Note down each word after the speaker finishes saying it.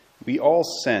We all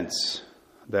sense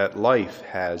that life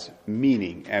has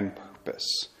meaning and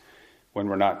purpose when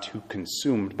we're not too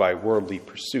consumed by worldly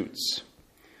pursuits.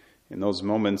 In those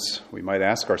moments, we might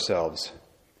ask ourselves,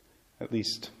 at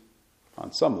least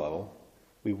on some level,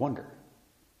 we wonder,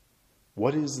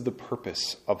 what is the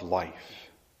purpose of life?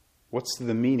 What's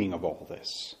the meaning of all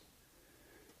this?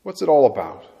 What's it all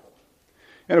about?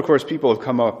 And of course, people have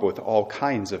come up with all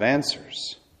kinds of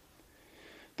answers.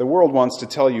 The world wants to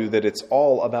tell you that it's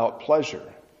all about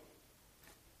pleasure.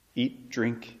 Eat,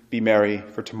 drink, be merry,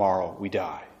 for tomorrow we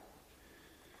die.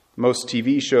 Most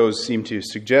TV shows seem to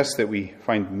suggest that we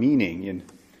find meaning in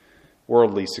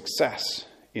worldly success,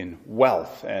 in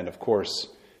wealth, and of course,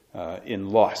 in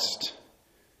lust.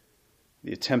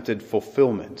 The attempted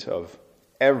fulfillment of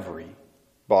every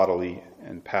bodily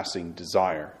and passing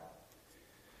desire.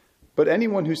 But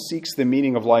anyone who seeks the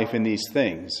meaning of life in these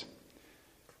things,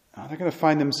 they're going to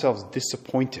find themselves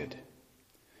disappointed,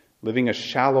 living a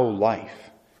shallow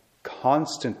life,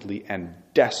 constantly and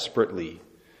desperately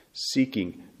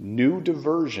seeking new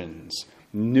diversions,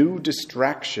 new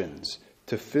distractions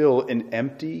to fill an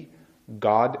empty,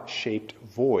 God-shaped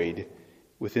void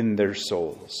within their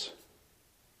souls.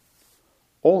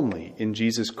 Only in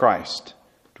Jesus Christ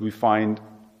do we find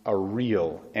a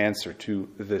real answer to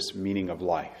this meaning of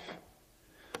life.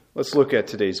 Let's look at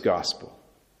today's gospel.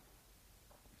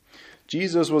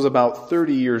 Jesus was about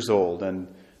 30 years old, and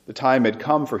the time had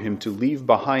come for him to leave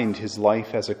behind his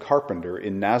life as a carpenter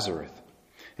in Nazareth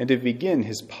and to begin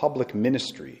his public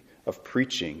ministry of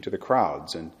preaching to the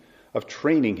crowds and of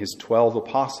training his 12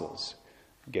 apostles,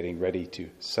 getting ready to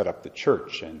set up the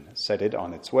church and set it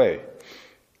on its way.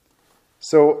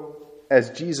 So, as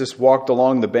Jesus walked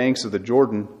along the banks of the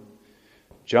Jordan,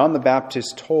 John the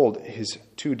Baptist told his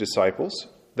 2 disciples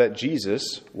that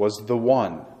Jesus was the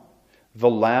one, the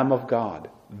Lamb of God,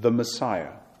 the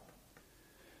Messiah.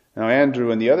 Now,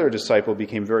 Andrew and the other disciple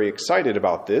became very excited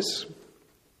about this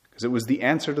because it was the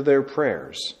answer to their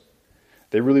prayers.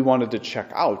 They really wanted to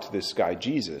check out this guy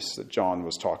Jesus that John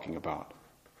was talking about.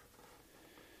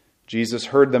 Jesus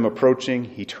heard them approaching.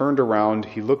 He turned around,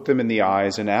 he looked them in the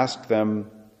eyes and asked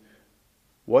them,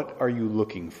 "What are you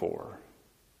looking for?"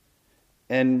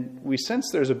 And we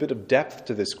sense there's a bit of depth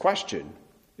to this question.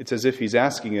 It's as if he's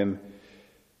asking them,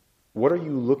 what are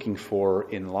you looking for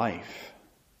in life?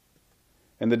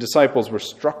 And the disciples were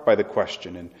struck by the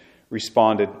question and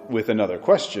responded with another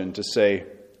question to say,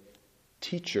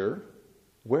 "Teacher,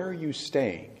 where are you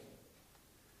staying?"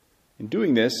 In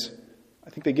doing this, I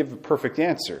think they give a perfect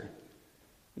answer.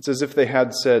 It's as if they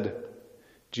had said,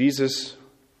 "Jesus,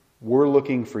 we're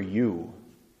looking for you.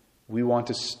 We want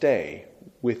to stay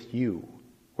with you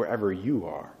wherever you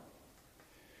are."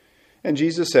 And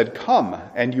Jesus said, "Come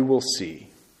and you will see."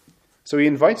 So he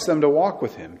invites them to walk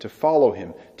with him, to follow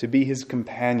him, to be his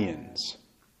companions.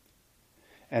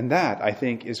 And that, I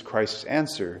think, is Christ's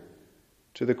answer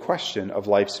to the question of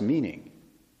life's meaning.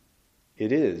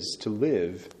 It is to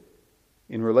live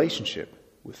in relationship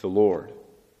with the Lord.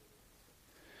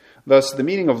 Thus, the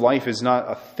meaning of life is not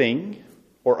a thing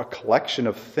or a collection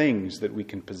of things that we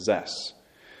can possess.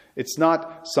 It's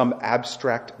not some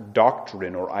abstract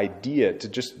doctrine or idea to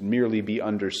just merely be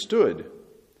understood.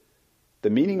 The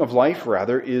meaning of life,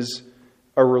 rather, is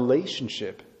a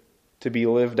relationship to be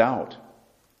lived out.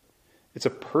 It's a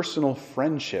personal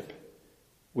friendship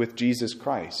with Jesus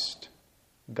Christ,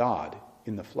 God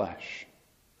in the flesh.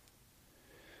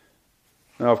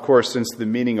 Now, of course, since the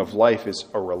meaning of life is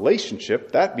a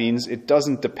relationship, that means it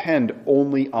doesn't depend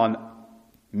only on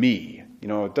me.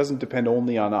 It doesn't depend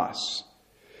only on us.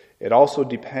 It also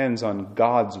depends on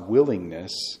God's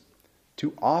willingness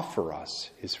to offer us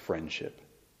his friendship.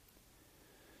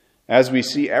 As we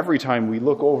see every time we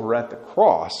look over at the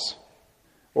cross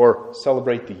or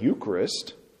celebrate the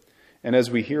Eucharist, and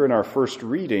as we hear in our first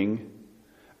reading,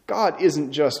 God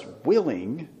isn't just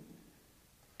willing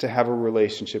to have a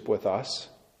relationship with us.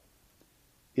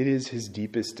 It is his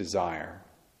deepest desire.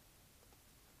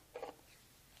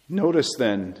 Notice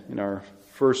then in our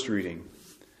first reading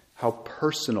how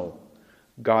personal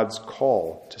God's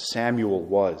call to Samuel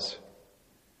was.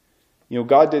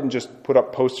 God didn't just put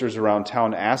up posters around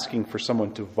town asking for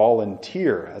someone to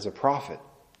volunteer as a prophet.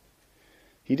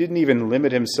 He didn't even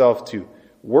limit himself to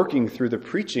working through the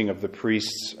preaching of the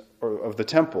priests or of the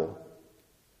temple.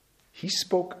 He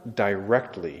spoke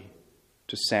directly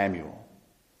to Samuel,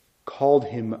 called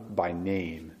him by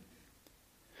name.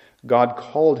 God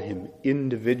called him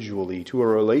individually to a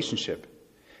relationship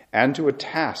and to a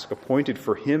task appointed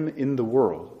for him in the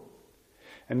world.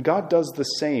 And God does the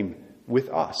same with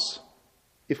us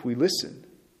if we listen.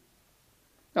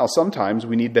 Now, sometimes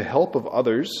we need the help of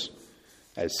others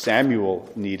as Samuel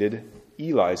needed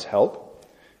Eli's help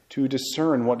to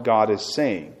discern what God is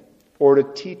saying or to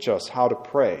teach us how to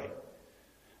pray.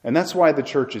 And that's why the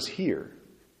church is here.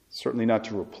 Certainly not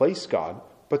to replace God,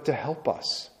 but to help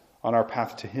us on our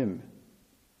path to Him.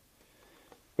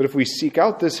 But if we seek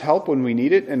out this help when we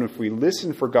need it, and if we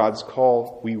listen for God's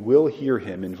call, we will hear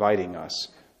Him inviting us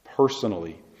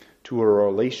personally to a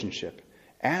relationship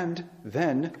and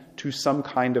then to some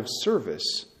kind of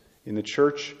service in the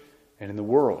church and in the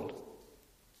world.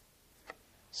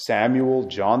 Samuel,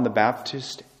 John the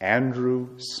Baptist, Andrew,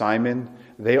 Simon,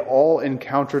 they all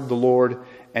encountered the Lord,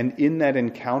 and in that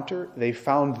encounter they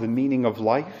found the meaning of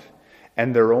life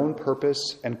and their own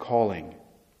purpose and calling.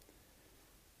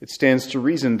 It stands to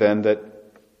reason then that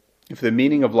if the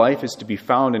meaning of life is to be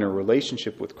found in a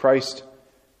relationship with Christ,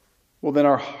 well, then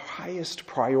our highest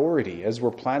priority as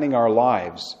we're planning our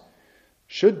lives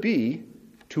should be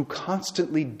to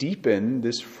constantly deepen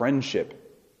this friendship.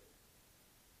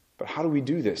 But how do we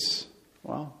do this?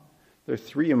 Well, there are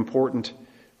three important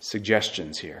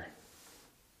suggestions here.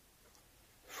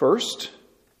 First,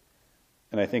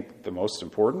 and I think the most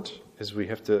important, is we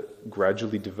have to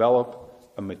gradually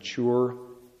develop a mature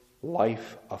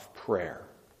life of prayer.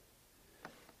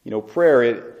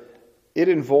 Prayer, it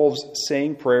involves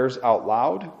saying prayers out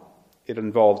loud. It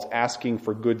involves asking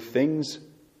for good things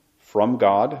from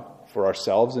God for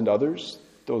ourselves and others.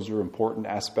 Those are important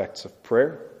aspects of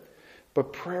prayer.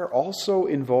 But prayer also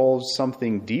involves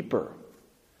something deeper.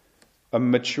 A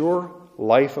mature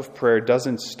life of prayer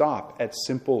doesn't stop at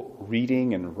simple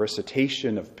reading and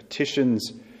recitation of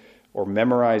petitions or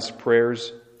memorized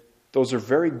prayers. Those are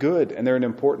very good and they're an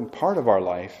important part of our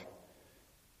life.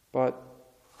 But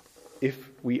if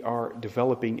we are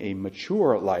developing a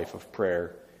mature life of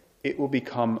prayer, it will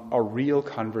become a real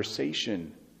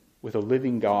conversation with a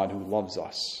living God who loves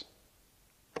us.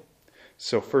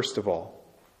 So first of all,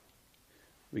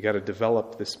 we got to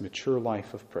develop this mature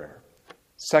life of prayer.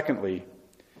 Secondly,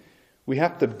 we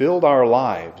have to build our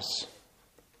lives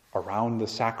around the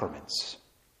sacraments.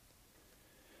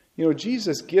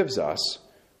 Jesus gives us,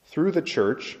 through the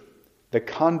church, the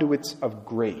conduits of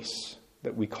grace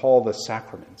that we call the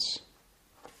sacraments.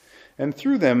 And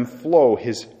through them flow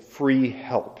His free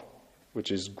help, which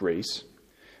is grace,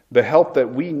 the help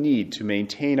that we need to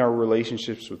maintain our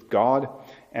relationships with God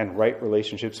and right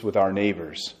relationships with our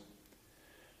neighbors.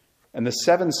 And the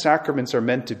 7 sacraments are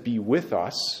meant to be with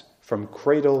us from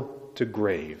cradle to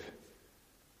grave.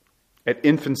 At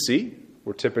infancy,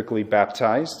 we're typically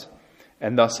baptized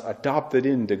and thus adopted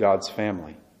into God's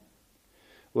family.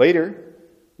 Later,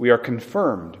 we are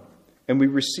confirmed and we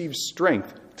receive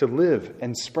strength to live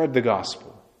and spread the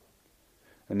gospel.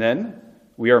 And then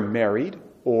we are married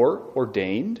or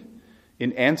ordained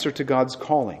in answer to God's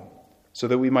calling so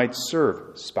that we might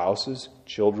serve spouses,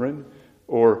 children,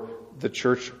 or the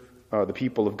church, the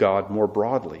people of God more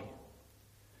broadly.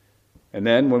 And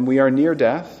then when we are near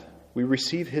death, we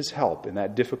receive His help in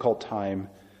that difficult time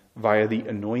via the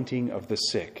anointing of the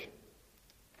sick.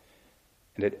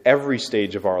 And at every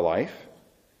stage of our life,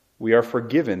 we are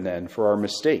forgiven then for our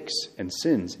mistakes and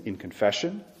sins in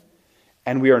confession,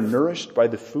 and we are nourished by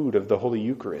the food of the Holy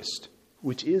Eucharist,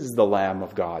 which is the Lamb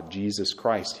of God, Jesus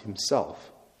Christ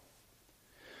Himself.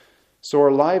 So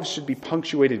our lives should be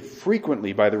punctuated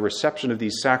frequently by the reception of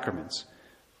these sacraments,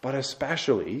 but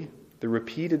especially the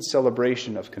repeated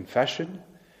celebration of confession,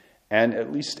 and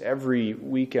at least every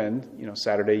weekend,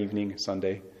 Saturday evening,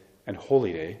 Sunday, and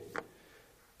Holy Day,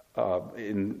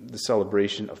 in the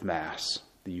celebration of Mass,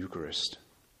 the Eucharist.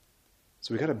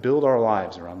 So we've got to build our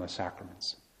lives around the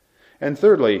sacraments. And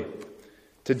thirdly,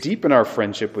 to deepen our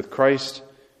friendship with Christ,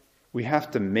 we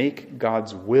have to make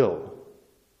God's will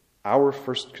our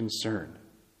first concern.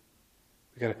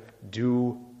 We've got to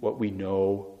do what we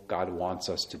know God wants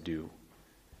us to do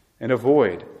and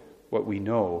avoid what we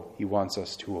know He wants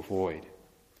us to avoid.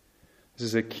 This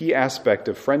is a key aspect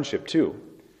of friendship, too.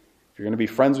 If you're going to be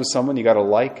friends with someone, you got to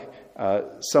like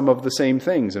some of the same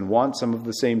things and want some of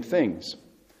the same things.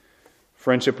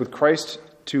 Friendship with Christ,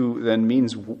 too, then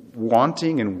means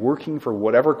wanting and working for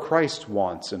whatever Christ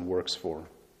wants and works for.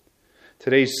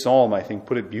 Today's psalm, I think,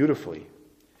 put it beautifully.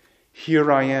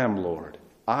 Here I am, Lord.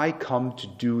 I come to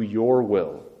do your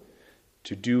will.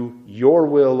 To do your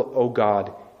will, O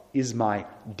God, is my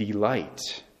delight.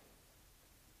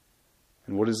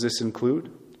 And what does this include?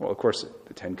 Well, of course,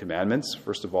 the 10 Commandments,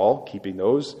 first of all, keeping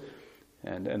those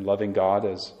and loving God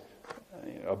as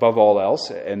above all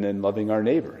else, and then loving our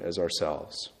neighbor as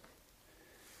ourselves.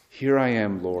 Here I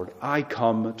am, Lord. I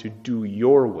come to do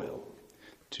your will.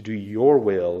 To do your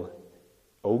will,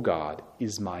 O God,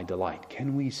 is my delight.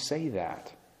 Can we say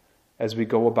that as we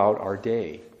go about our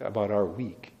day, about our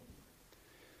week.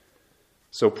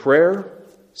 So prayer,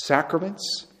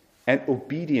 sacraments, and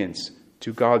obedience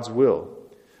to God's will,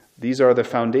 these are the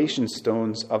foundation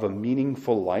stones of a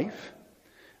meaningful life,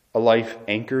 a life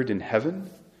anchored in heaven,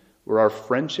 where our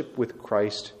friendship with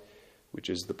Christ, which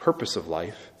is the purpose of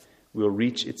life, will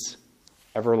reach its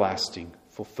everlasting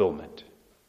fulfillment.